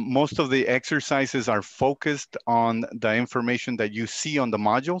 Most of the exercises are focused on the information that you see on the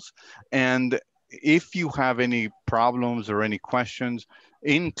modules. And if you have any problems or any questions,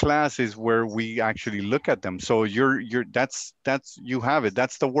 in class is where we actually look at them. So that's you have it.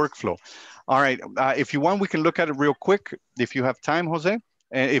 That's the workflow. All right. If you want, we can look at it real quick. If you have time, Jose.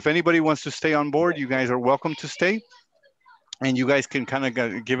 If anybody wants to stay on board, you guys are welcome to stay. And you guys can kind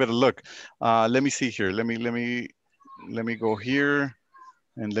of give it a look. Let me see here. Let me go here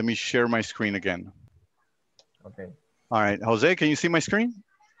and let me share my screen again. Okay. All right, Jose, can you see my screen?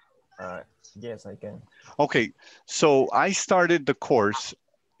 Yes, I can. Okay, so I started the course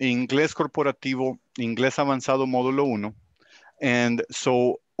Inglés Corporativo, Inglés Avanzado Módulo 1. And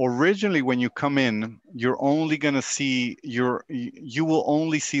so originally when you come in, you're only gonna see you will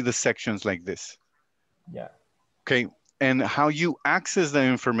only see the sections like this. Yeah. Okay. And how you access the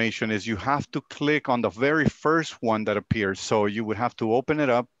information is you have to click on the very first one that appears. So you would have to open it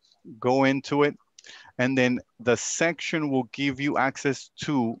up, go into it, and then the section will give you access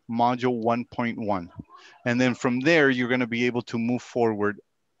to module 1.1. And then from there, you're going to be able to move forward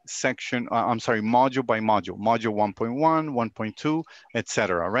module by module, module 1.1, 1.2,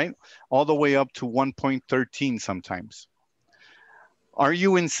 etc. Right? All the way up to 1.13 sometimes. Are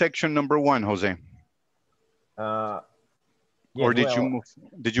you in section number 1, Jose? Yes, or did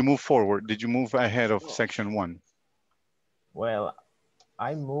you move forward? Did you move ahead of section 1? Well,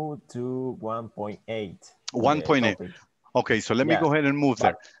 I moved to 1.8. 1.8. Okay, so let me go ahead and move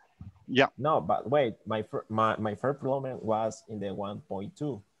there. Yeah. No, but wait, my first problem was in the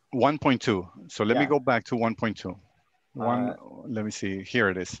 1.2. 1.2. So let me go back to 1.2. Let me see. Here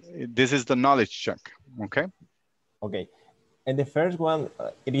it is. This is the knowledge check. Okay. Okay. And the first one,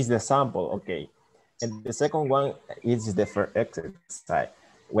 it is the sample. Okay. And the second one is the first exercise.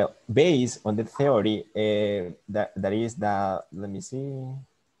 Well, based on the theory, that is the, let me see.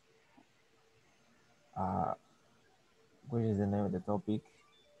 What is the name of the topic?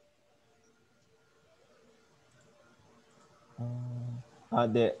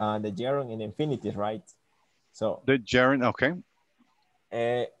 The gerund and infinitive, right? So the gerund, okay.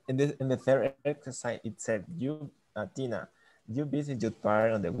 In the third exercise, it said, Tina, you visit your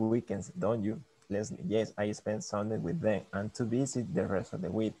parents on the weekends, don't you? Leslie, yes, I spend Sunday with them and to visit the rest of the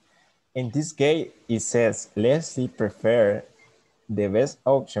week. In this case, it says Leslie prefer the best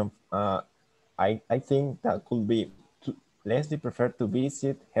option. I think that could be Leslie prefer to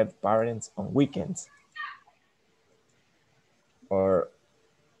visit her parents on weekends. Or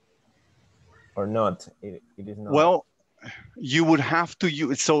not. It is not. Well, you would have to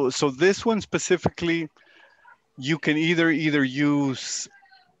use so this one specifically. You can either use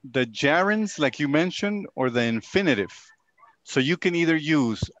the gerunds like you mentioned or the infinitive. So you can either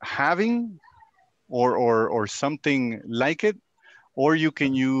use having or something like it, or you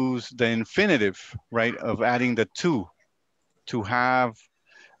can use the infinitive, right, of adding the to have.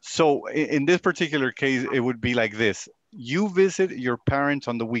 So in this particular case, it would be like this. You visit your parents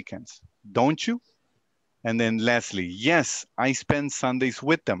on the weekends, don't you? And then Leslie, yes, I spend Sundays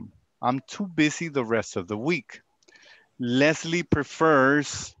with them. I'm too busy the rest of the week. Leslie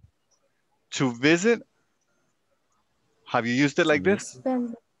prefers to visit. Have you used it like this?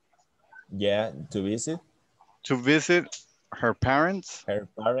 Yeah, to visit. To visit her parents. Her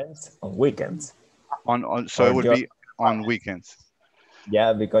parents on weekends. So it would be on weekends.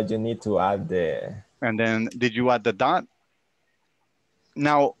 Yeah, because you need to add the. And then did you add the dot?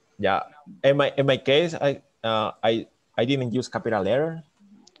 Now. Yeah, in my case, I didn't use capital letter.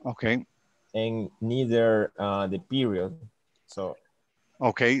 Okay. And neither the period. So.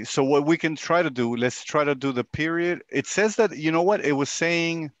 Okay, so what we can try to do, let's try to do the period. It says that, you know what, it was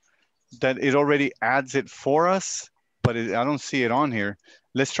saying that it already adds it for us, but I don't see it on here.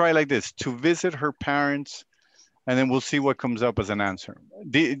 Let's try like this, to visit her parents, and then we'll see what comes up as an answer.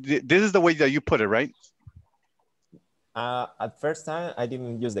 This is the way that you put it, right? At first time, I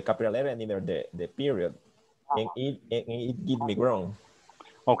didn't use the capital letter, neither the period, and it gave me wrong.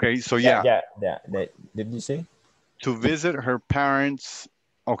 Okay, so yeah. Did you say? To visit her parents.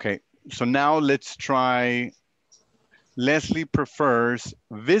 Okay, so now let's try. Leslie prefers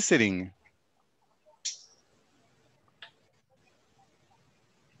visiting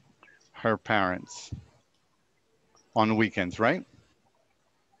her parents on weekends, right?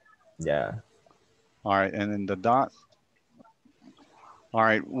 Yeah. All right, and then the dot. All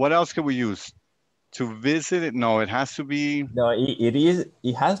right, what else can we use? To visit it? No, it has to be. No,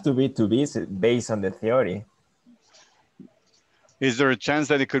 it has to be to visit based on the theory. Is there a chance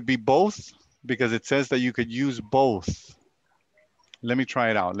that it could be both? Because it says that you could use both. Let me try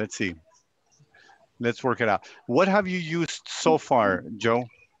it out. Let's see. Let's work it out. What have you used so far, Joe?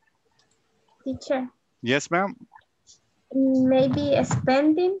 Teacher. Yes, ma'am? Maybe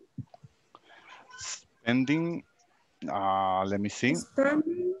spending. Spending. Let me see.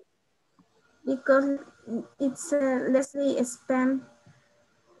 Spending. Because it's Leslie spend.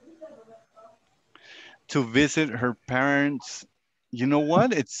 To visit her parents. You know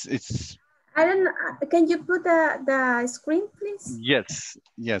what? It's. I don't know. Can you put the screen, please? Yes.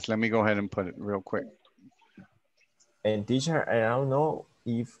 Yes. Let me go ahead and put it real quick. And teacher, I don't know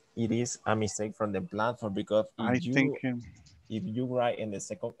if it is a mistake from the platform because if you write in the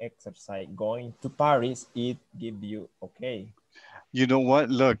second exercise going to Paris, it gives you okay. You know what?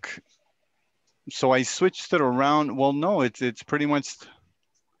 Look. So I switched it around. Well, no, it's pretty much.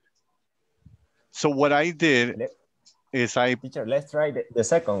 So what I did is Teacher, let's try the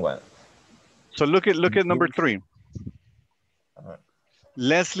second one. So look at number 3.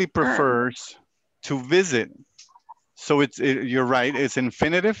 Leslie prefers to visit. So you're right. It's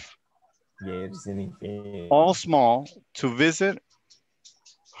infinitive. Yeah, it's an infinitive. All small, to visit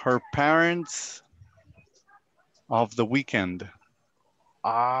her parents of the weekend.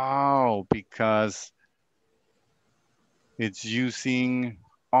 Oh, because it's using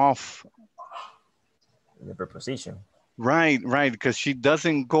off. The preposition. Right, because she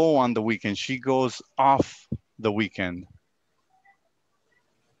doesn't go on the weekend. She goes off the weekend.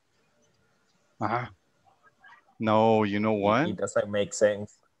 No, you know what? It doesn't make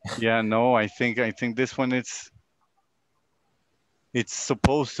sense. Yeah, no, I think this one it's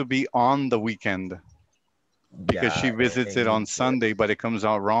supposed to be on the weekend because she visits it on Sunday, but it comes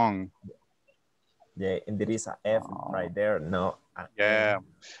out wrong. Yeah, and there is a F right there. No. Yeah.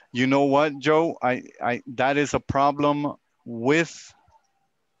 You know what, Joe? I that is a problem with.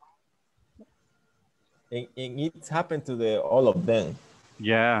 And it's happened to all of them.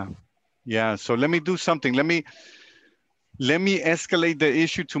 Yeah. So let me do something. Let me escalate the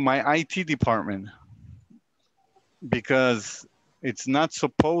issue to my IT department because it's not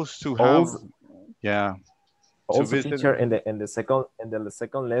supposed to have. Yeah. Also, teacher, in the second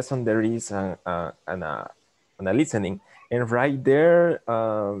lesson there is a listening, and right there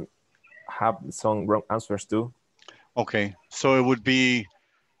have some wrong answers too. Okay, so it would be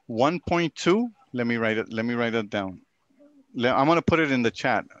 1.2. Let me write it down. I'm gonna put it in the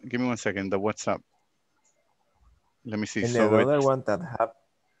chat. Give me 1 second. The WhatsApp. Let me see. And so the other one that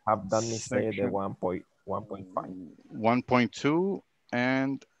have done mistake the 1.5. 1.2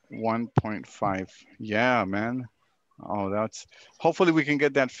 and 1.5. Yeah, man. Oh, that's. Hopefully we can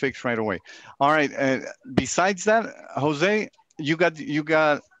get that fixed right away. All right. Besides that, Jose, you got.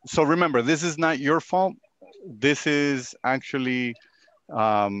 So remember, this is not your fault. This is actually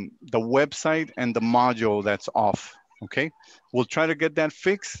the website and the module that's off. Okay. We'll try to get that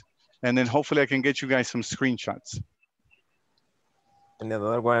fixed, and then hopefully I can get you guys some screenshots. And the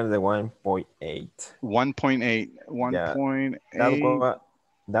other one is the 1.8. 1.8. 1.8.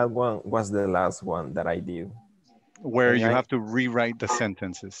 That one was the last one that I did. Where you have to rewrite the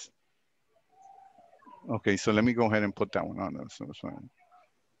sentences. Okay, so let me go ahead and put that one on. So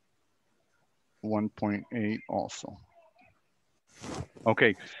 1.8 also.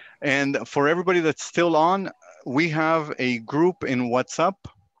 Okay, and for everybody that's still on, we have a group in WhatsApp.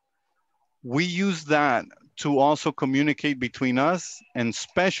 We use that to also communicate between us, and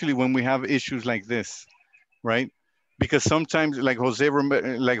especially when we have issues like this, right? Because sometimes, like Jose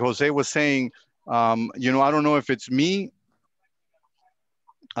was saying, you know, I don't know if it's me.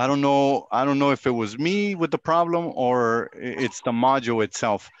 I don't know if it was me with the problem or it's the module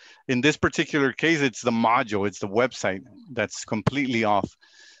itself. In this particular case, it's the module, it's the website that's completely off.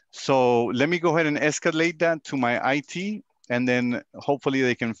 So let me go ahead and escalate that to my IT, and then hopefully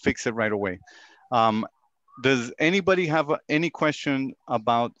they can fix it right away. Does anybody have any question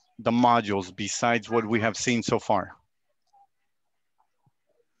about the modules besides what we have seen so far?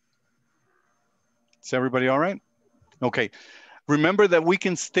 Is everybody all right? Okay. Remember that we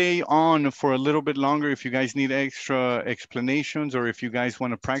can stay on for a little bit longer if you guys need extra explanations or if you guys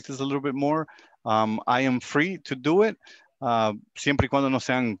want to practice a little bit more. I am free to do it. Siempre y cuando no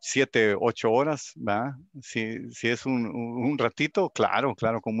sean 7, 8 horas, ¿verdad? Si es un ratito, claro,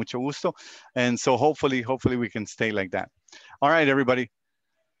 con mucho gusto. And so hopefully we can stay like that. All right, everybody.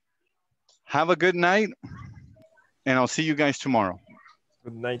 Have a good night, and I'll see you guys tomorrow.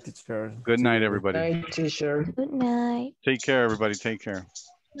 Good night, teacher. Good night, everybody. Good night, teacher. Good night. Take care, everybody. Take care.